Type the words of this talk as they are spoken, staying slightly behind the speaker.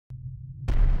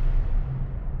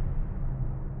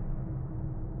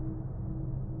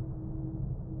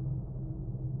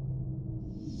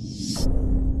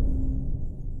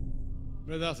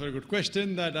Well, that's a very good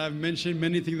question. That I've mentioned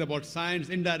many things about science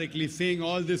indirectly, saying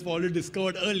all this was already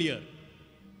discovered earlier.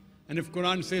 And if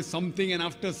Quran says something and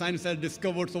after science has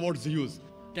discovered, so what's the use?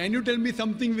 Can you tell me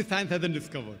something which science hasn't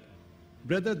discovered?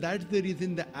 Brother, that's the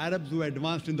reason the Arabs were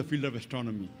advanced in the field of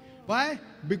astronomy. Why?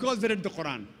 Because they read the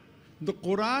Quran. The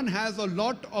Quran has a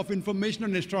lot of information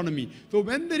on astronomy. So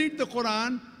when they read the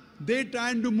Quran, they try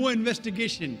and do more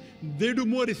investigation. They do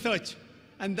more research.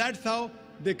 And that's how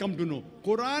they come to know.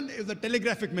 Quran is a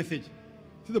telegraphic message.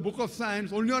 See, the book of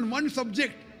science, only on one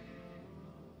subject.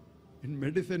 In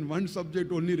medicine, one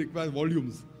subject only requires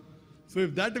volumes. So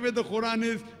if that way the Quran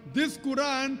is, this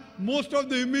Quran, most of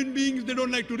the human beings, they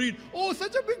don't like to read. Oh,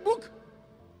 such a big book.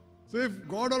 So if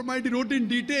God Almighty wrote in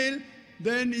detail,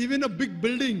 then even a big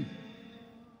building,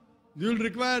 you will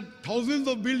require thousands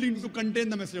of buildings to contain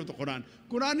the message of the Quran.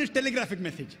 Quran is telegraphic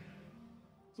message.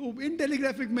 So in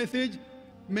telegraphic message,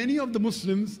 many of the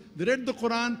Muslims, they read the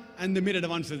Quran and they made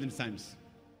advances in science.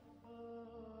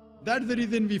 That's the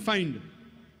reason we find,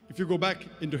 if you go back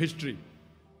into history,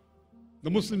 the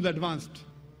Muslims advanced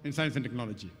in science and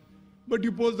technology. But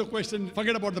you pose the question,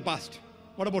 forget about the past.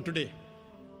 What about today?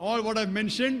 All what I've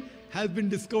mentioned has been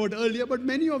discovered earlier, but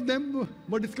many of them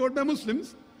were discovered by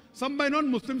Muslims, some by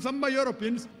non-Muslims, some by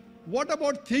Europeans. What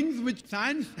about things which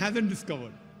science hasn't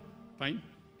discovered? Fine.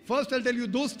 First, I'll tell you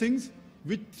those things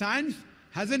which science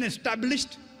hasn't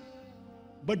established,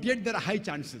 but yet there are high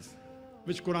chances,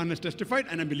 which Quran has testified,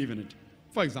 and I believe in it.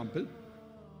 For example,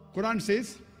 Quran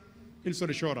says in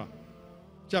Surah Shura,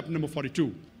 chapter number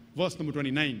 42, verse number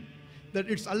 29, that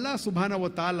it's Allah subhanahu wa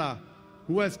ta'ala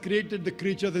who has created the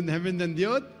creatures in the heavens and the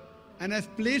earth and has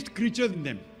placed creatures in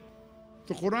them.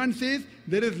 So Quran says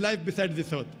there is life besides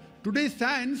this earth. Today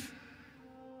science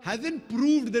hasn't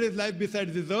proved there is life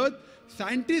besides this earth.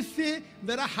 Scientists say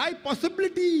there are high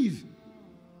possibilities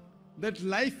that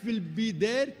life will be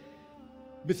there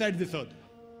besides this earth.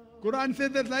 Quran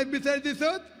says there's life besides this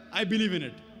earth. I believe in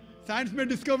it. Science may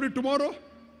discover it tomorrow,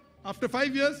 after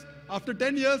 5 years, after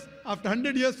 10 years, after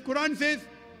 100 years. Quran says,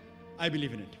 I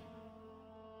believe in it.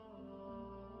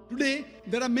 Today,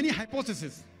 there are many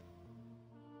hypotheses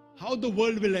how the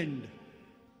world will end.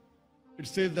 It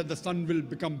says that the sun will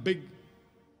become big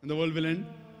and the world will end.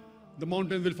 The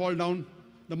mountains will fall down.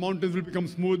 The mountains will become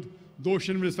smooth. The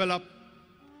ocean will swell up.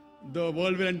 The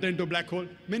world will enter into a black hole.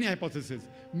 Many hypotheses.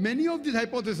 Many of these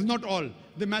hypotheses, not all,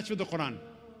 they match with the Quran.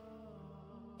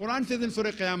 Quran says in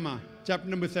Surah Qiyamah, chapter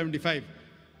number 75,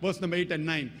 verse number 8 and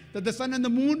 9, that the sun and the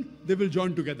moon, they will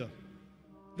join together.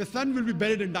 The sun will be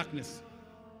buried in darkness.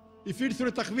 If you read Surah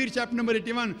Takwir, chapter number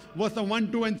 81, verse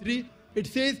 1, 2 and 3, it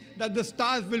says that the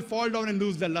stars will fall down and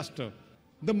lose their luster.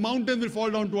 The mountains will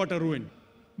fall down to utter ruin.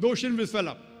 The ocean will swell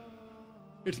up.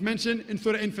 It's mentioned in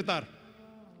Surah Infitar,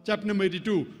 chapter number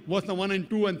 82, verse 1 and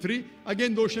 2 and 3.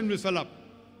 Again, the ocean will swell up.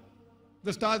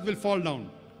 The stars will fall down.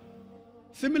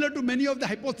 Similar to many of the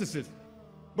hypotheses.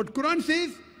 But Quran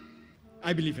says,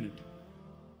 I believe in it.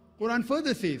 Quran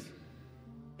further says,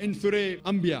 in Surah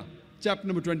Anbiya, chapter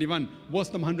number 21,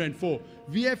 verse number 104,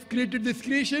 we have created this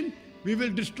creation, we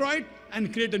will destroy it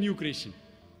and create a new creation.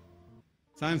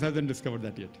 Science hasn't discovered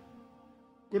that yet.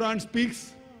 Quran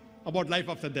speaks about life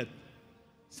after death.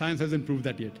 Science hasn't proved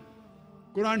that yet.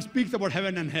 Quran speaks about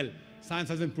heaven and hell. Science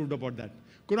hasn't proved about that.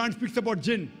 Quran speaks about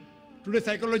jinn. Today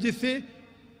psychologists say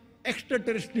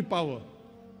extraterrestrial power.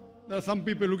 There are some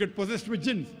people who get possessed with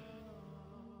jinns.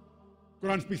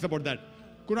 Quran speaks about that.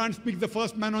 Quran speaks the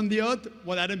first man on the earth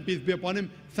was Adam, peace be upon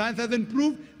him. Science hasn't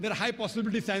proved. There are high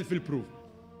possibilities science will prove.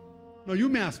 Now you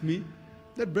may ask me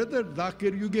that, Brother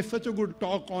Zakir, you gave such a good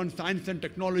talk on science and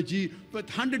technology with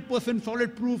 100%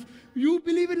 solid proof. You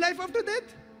believe in life after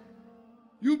death?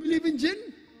 You believe in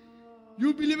jinn?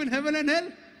 You believe in heaven and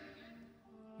hell?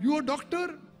 You are a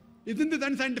doctor? Isn't this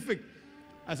unscientific?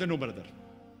 I said, no, brother.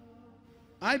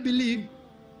 I believe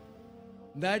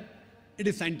that it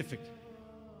is scientific.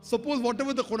 Suppose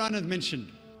whatever the Quran has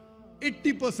mentioned,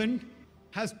 80%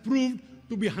 has proved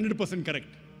to be 100% correct.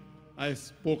 I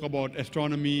spoke about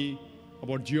astronomy,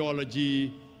 about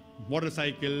geology, water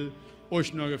cycle,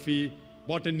 oceanography,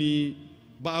 botany,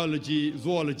 biology,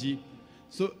 zoology.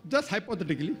 So just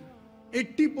hypothetically,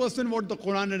 80% what the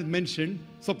Quran has mentioned,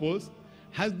 suppose,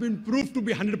 has been proved to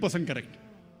be 100% correct.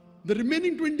 The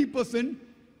remaining 20%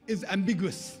 is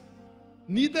ambiguous.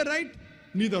 Neither right,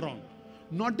 neither wrong.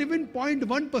 Not even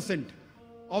 0.1%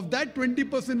 of that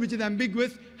 20% which is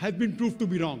ambiguous has been proved to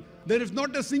be wrong. There is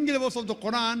not a single verse of the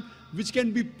Quran which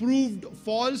can be proved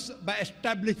false by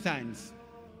established science.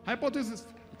 Hypothesis.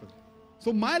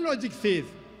 So my logic says,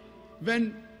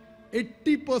 when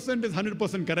 80% is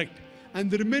 100% correct and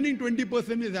the remaining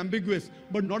 20% is ambiguous,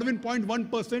 but not even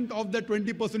 0.1% of that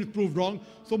 20% is proved wrong.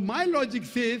 So my logic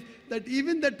says that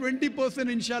even that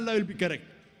 20% inshallah will be correct.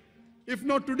 If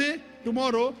not today,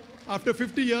 tomorrow, after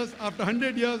 50 years, after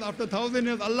 100 years, after 1,000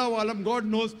 years, Allahu Alam, God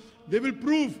knows, they will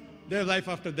prove there is life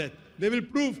after death. They will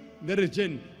prove there is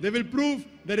jinn. They will prove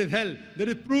there is hell. There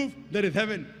is proof there is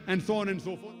heaven, and so on and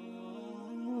so forth.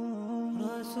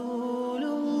 رسول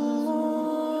الله